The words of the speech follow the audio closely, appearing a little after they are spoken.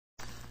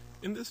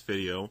In this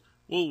video,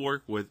 we'll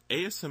work with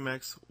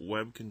ASMX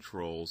web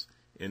controls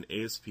in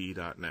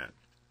ASP.NET.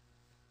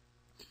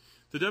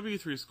 The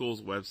W3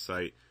 Schools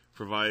website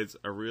provides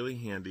a really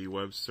handy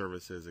web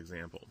services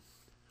example.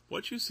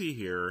 What you see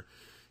here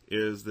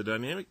is the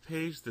dynamic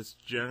page that's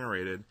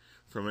generated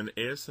from an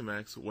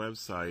ASMX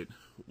website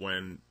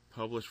when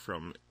published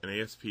from an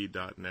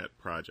ASP.NET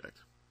project.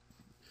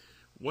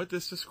 What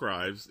this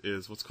describes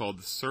is what's called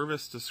the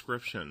service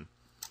description.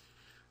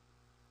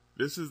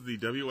 This is the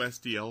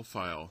WSDL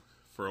file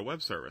for a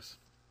web service.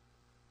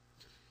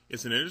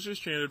 It's an industry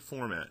standard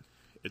format.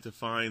 It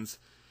defines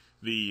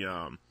the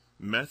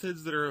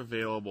methods that are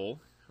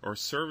available, or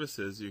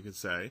services you could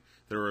say,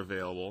 that are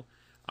available,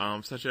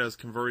 such as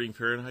converting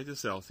Fahrenheit to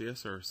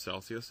Celsius or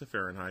Celsius to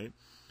Fahrenheit.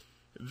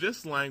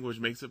 This language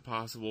makes it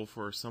possible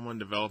for someone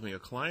developing a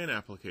client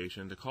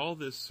application to call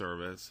this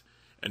service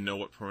and know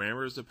what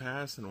parameters to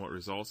pass and what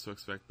results to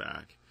expect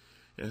back.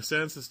 In a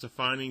sense, it's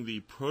defining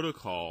the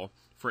protocol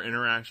for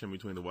interaction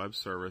between the web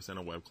service and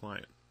a web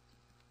client.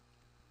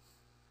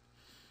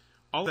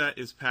 All that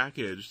is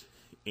packaged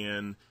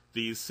in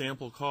these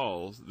sample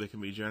calls that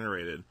can be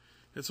generated.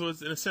 And so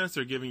in a sense,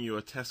 they're giving you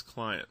a test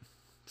client.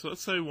 So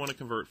let's say we want to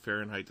convert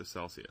Fahrenheit to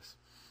Celsius.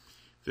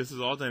 This is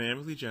all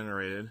dynamically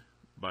generated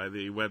by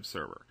the web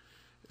server.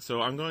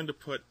 So I'm going to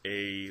put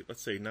a,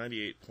 let's say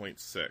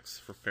 98.6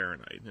 for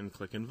Fahrenheit and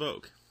click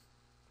Invoke.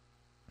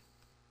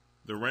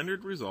 The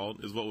rendered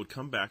result is what would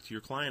come back to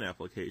your client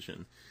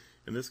application.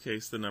 In this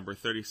case, the number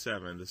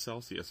 37, the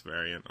Celsius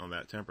variant on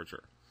that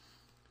temperature.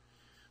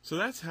 So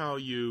that's how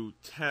you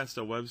test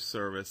a web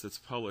service that's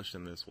published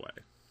in this way.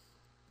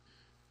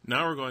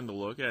 Now we're going to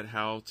look at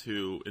how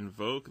to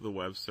invoke the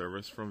web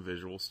service from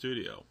Visual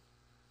Studio.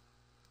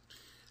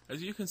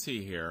 As you can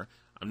see here,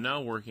 I'm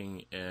now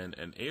working in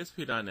an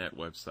ASP.NET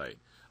website.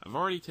 I've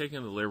already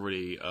taken the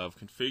liberty of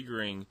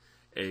configuring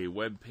a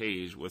web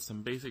page with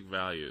some basic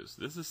values.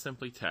 This is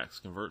simply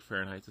text, convert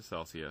Fahrenheit to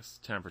Celsius,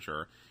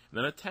 temperature, and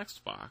then a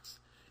text box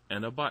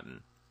and a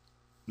button.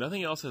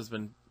 Nothing else has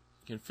been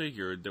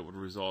configured that would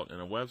result in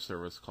a web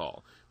service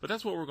call. But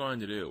that's what we're going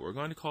to do. We're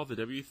going to call the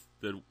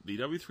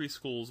W3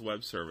 Schools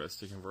web service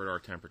to convert our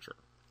temperature.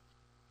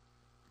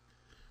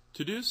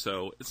 To do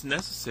so, it's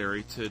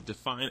necessary to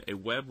define a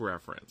web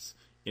reference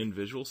in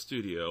Visual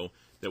Studio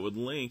that would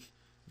link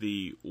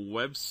the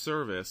web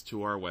service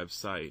to our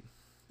website.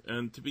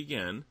 And to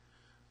begin,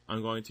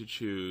 I'm going to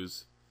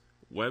choose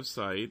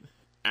Website,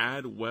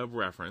 Add Web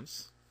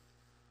Reference,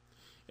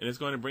 and it's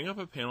going to bring up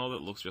a panel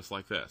that looks just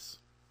like this.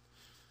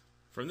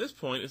 From this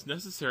point, it's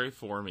necessary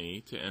for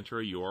me to enter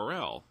a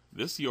URL.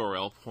 This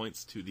URL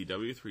points to the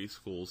W3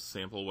 Schools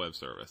sample web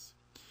service.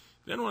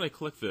 Then when I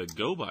click the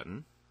Go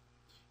button,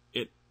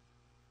 it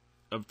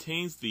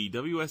obtains the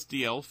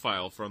WSDL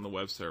file from the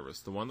web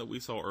service, the one that we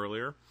saw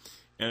earlier,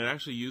 and it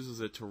actually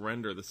uses it to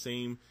render the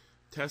same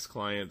test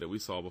client that we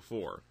saw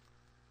before.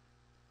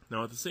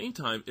 Now at the same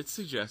time, it's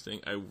suggesting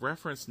a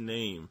reference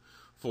name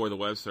for the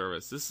web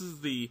service. This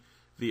is the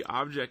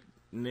object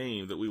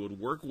name that we would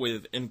work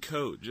with in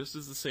code, just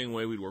as the same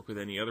way we'd work with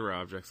any other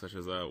object, such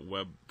as a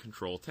web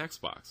control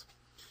text box.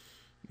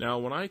 Now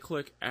when I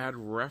click Add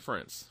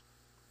Reference,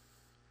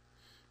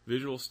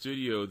 Visual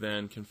Studio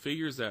then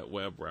configures that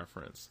web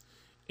reference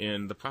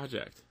in the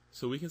project.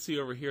 So we can see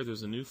over here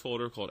there's a new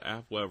folder called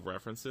App Web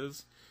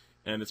References,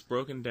 and it's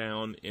broken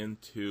down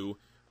into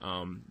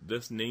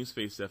this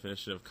namespace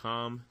definition of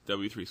COM,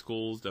 W3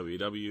 Schools,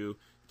 WW,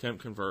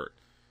 temp convert,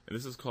 and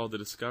this is called the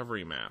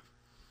discovery map.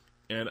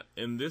 And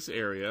in this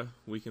area,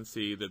 we can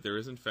see that there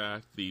is in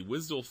fact the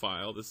WSDL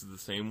file. This is the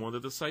same one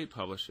that the site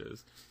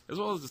publishes, as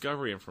well as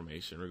discovery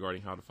information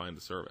regarding how to find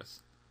the service.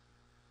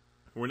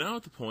 We're now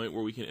at the point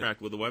where we can interact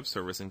with the web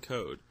service in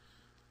code.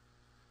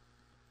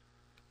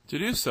 To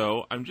do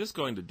so, I'm just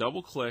going to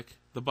double-click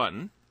the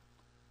button,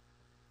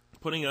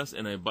 putting us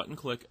in a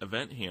button-click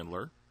event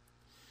handler,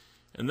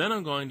 and then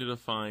I'm going to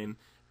define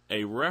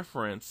a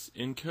reference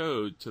in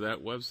code to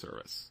that web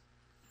service.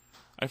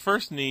 I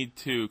first need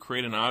to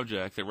create an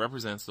object that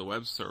represents the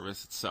web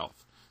service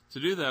itself.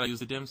 To do that, I use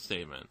the dim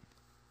statement.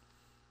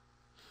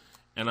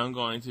 And I'm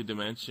going to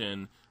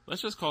dimension,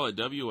 let's just call it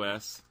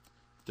WS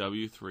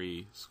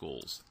W3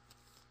 Schools.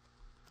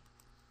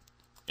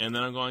 And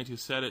then I'm going to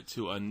set it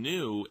to a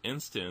new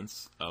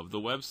instance of the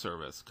web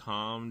service,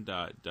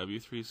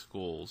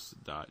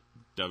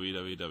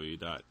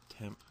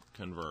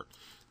 com.w3schools.www.tempconvert.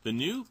 The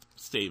new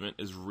statement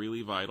is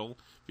really vital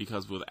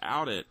because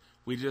without it,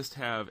 we just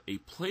have a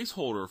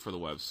placeholder for the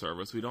web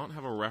service. We don't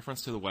have a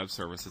reference to the web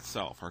service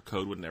itself. Our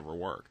code would never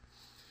work.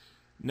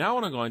 Now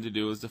what I'm going to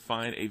do is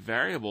define a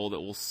variable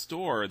that will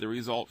store the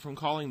result from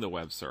calling the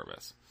web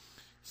service.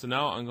 So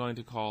now I'm going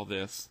to call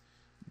this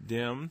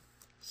dim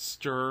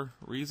stir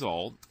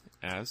result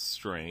as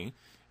string,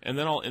 and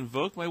then I'll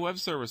invoke my web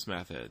service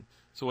method.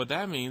 So what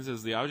that means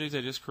is the object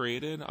I just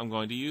created, I'm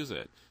going to use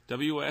it.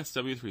 WS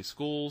W3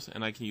 Schools,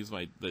 and I can use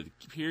the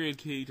period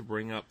key to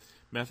bring up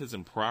methods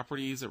and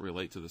properties that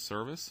relate to the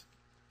service.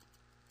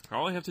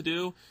 All I have to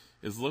do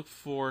is look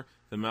for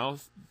the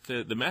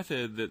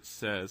method that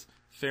says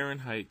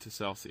Fahrenheit to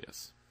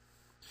Celsius.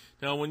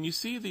 Now, when you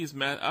see these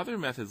other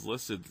methods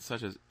listed,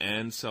 such as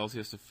end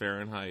Celsius to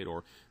Fahrenheit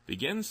or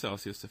begin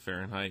Celsius to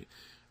Fahrenheit,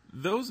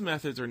 those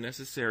methods are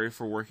necessary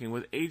for working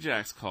with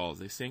AJAX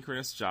calls,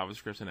 asynchronous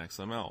JavaScript and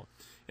XML.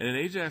 In an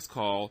AJAX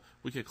call,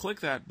 we could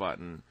click that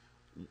button,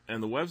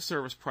 and the web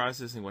service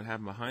processing would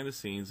happen behind the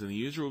scenes, and the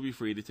user will be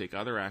free to take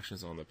other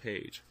actions on the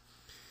page.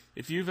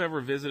 If you've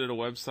ever visited a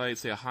website,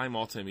 say a high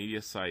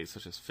multimedia site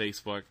such as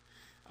Facebook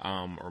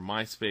or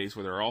MySpace,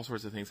 where there are all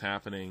sorts of things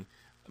happening,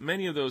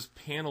 many of those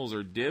panels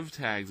or div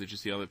tags that you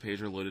see on the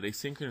page are loaded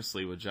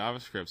asynchronously with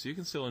JavaScript, so you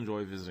can still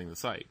enjoy visiting the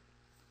site.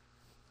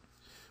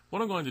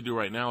 What I'm going to do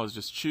right now is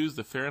just choose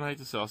the Fahrenheit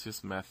to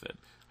Celsius method.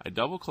 I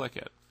double-click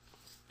it,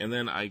 and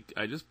then I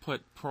just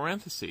put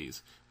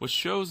parentheses, which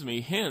shows me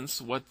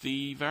hints what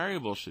the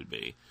variable should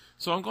be.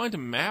 So I'm going to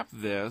map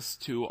this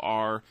to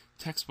our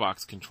text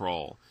box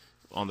control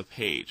on the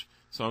page.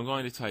 So I'm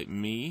going to type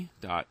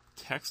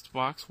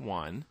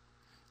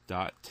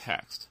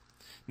me.textbox1.text.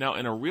 Now,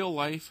 in a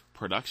real-life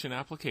production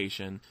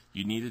application,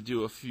 you need to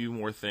do a few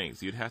more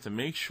things. You'd have to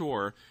make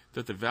sure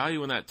that the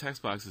value in that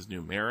text box is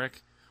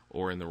numeric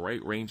or in the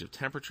right range of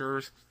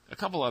temperatures, a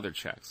couple other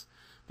checks.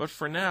 But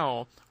for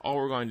now, all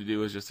we're going to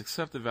do is just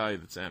accept the value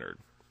that's entered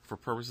for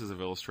purposes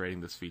of illustrating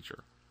this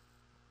feature.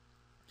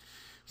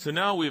 So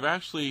now we've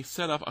actually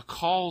set up a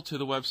call to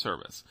the web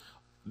service.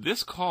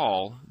 This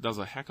call does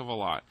a heck of a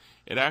lot.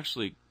 It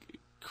actually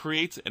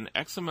creates an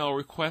XML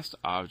request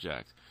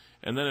object,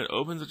 and then it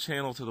opens a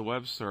channel to the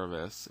web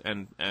service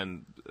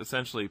and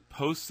essentially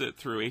posts it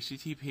through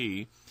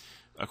HTTP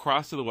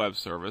across to the web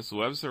service. The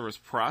web service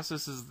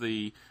processes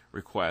the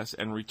request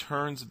and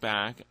returns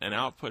back an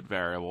output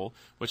variable,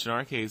 which in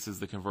our case is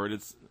the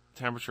converted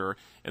temperature,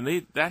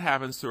 and that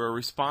happens through a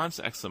response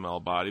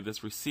XML body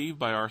that's received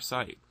by our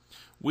site.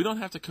 We don't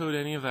have to code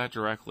any of that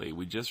directly.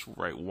 We just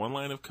write one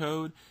line of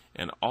code,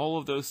 and all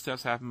of those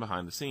steps happen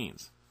behind the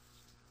scenes.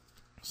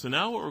 So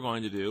now what we're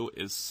going to do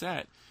is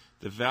set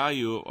the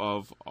value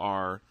of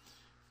our,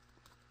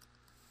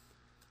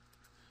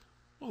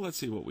 well, let's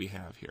see what we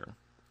have here.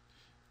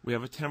 We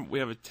have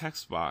a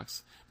text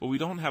box, but we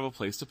don't have a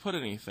place to put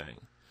anything.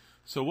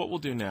 So what we'll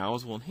do now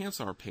is we'll enhance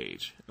our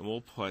page, and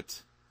we'll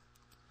put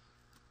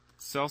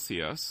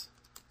Celsius,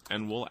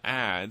 and we'll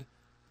add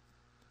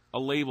a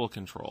label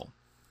control.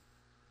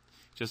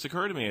 Just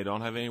occurred to me I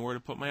don't have anywhere to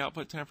put my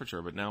output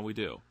temperature, but now we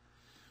do.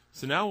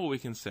 So now what we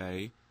can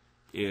say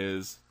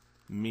is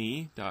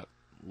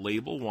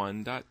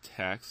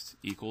me.label1.text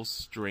equals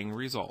string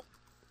result.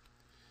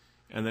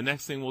 And the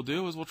next thing we'll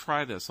do is we'll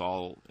try this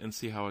all and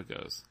see how it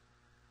goes.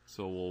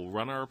 So we'll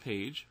run our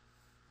page.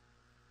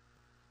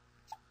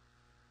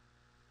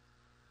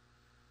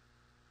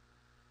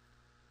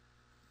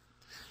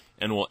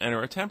 And we'll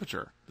enter a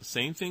temperature. The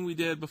same thing we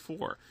did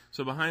before.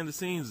 So behind the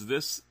scenes,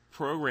 this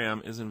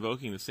program is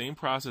invoking the same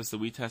process that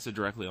we tested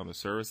directly on the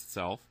service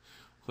itself.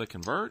 Click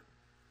Convert.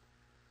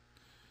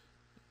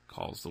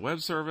 Calls the web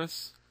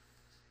service.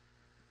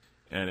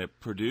 And it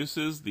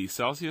produces the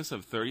Celsius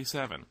of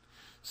 37.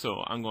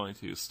 So I'm going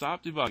to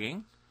stop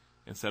debugging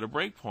and set a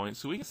breakpoint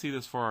so we can see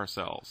this for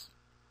ourselves.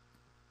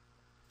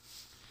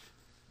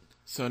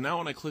 So now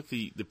when I click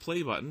the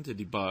play button to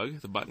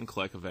debug the button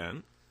click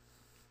event,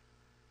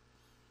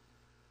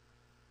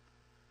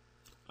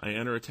 I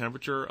enter a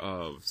temperature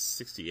of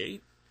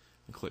 68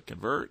 and click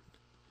Convert.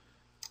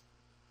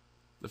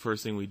 The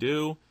first thing we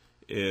do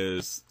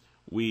is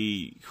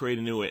we create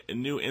a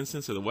new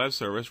instance of the web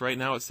service. Right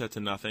now it's set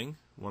to nothing.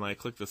 When I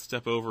click the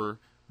Step Over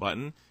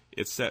button,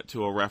 it's set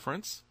to a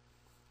reference.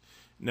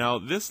 Now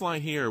this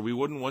line here we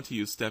wouldn't want to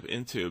use step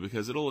into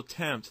because it'll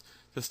attempt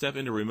to step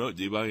into remote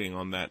debugging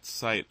on that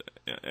site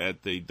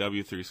at the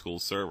W3 School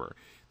server.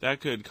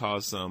 That could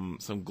cause some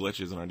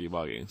glitches in our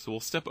debugging. So we'll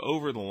step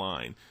over the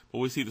line, but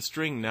we see the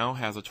string now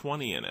has a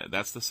 20 in it.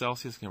 That's the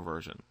Celsius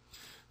conversion.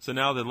 So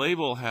now the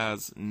label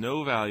has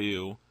no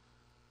value.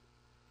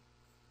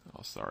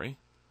 Oh, sorry.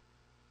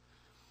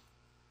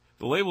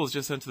 The label is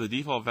just sent to the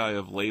default value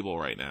of label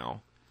right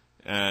now.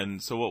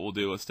 And so what we'll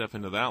do is step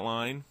into that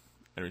line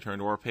and return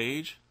to our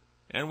page,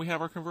 and we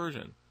have our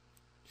conversion.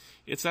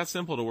 It's that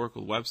simple to work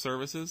with web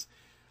services.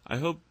 I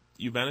hope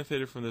you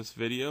benefited from this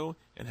video,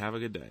 and have a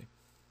good day.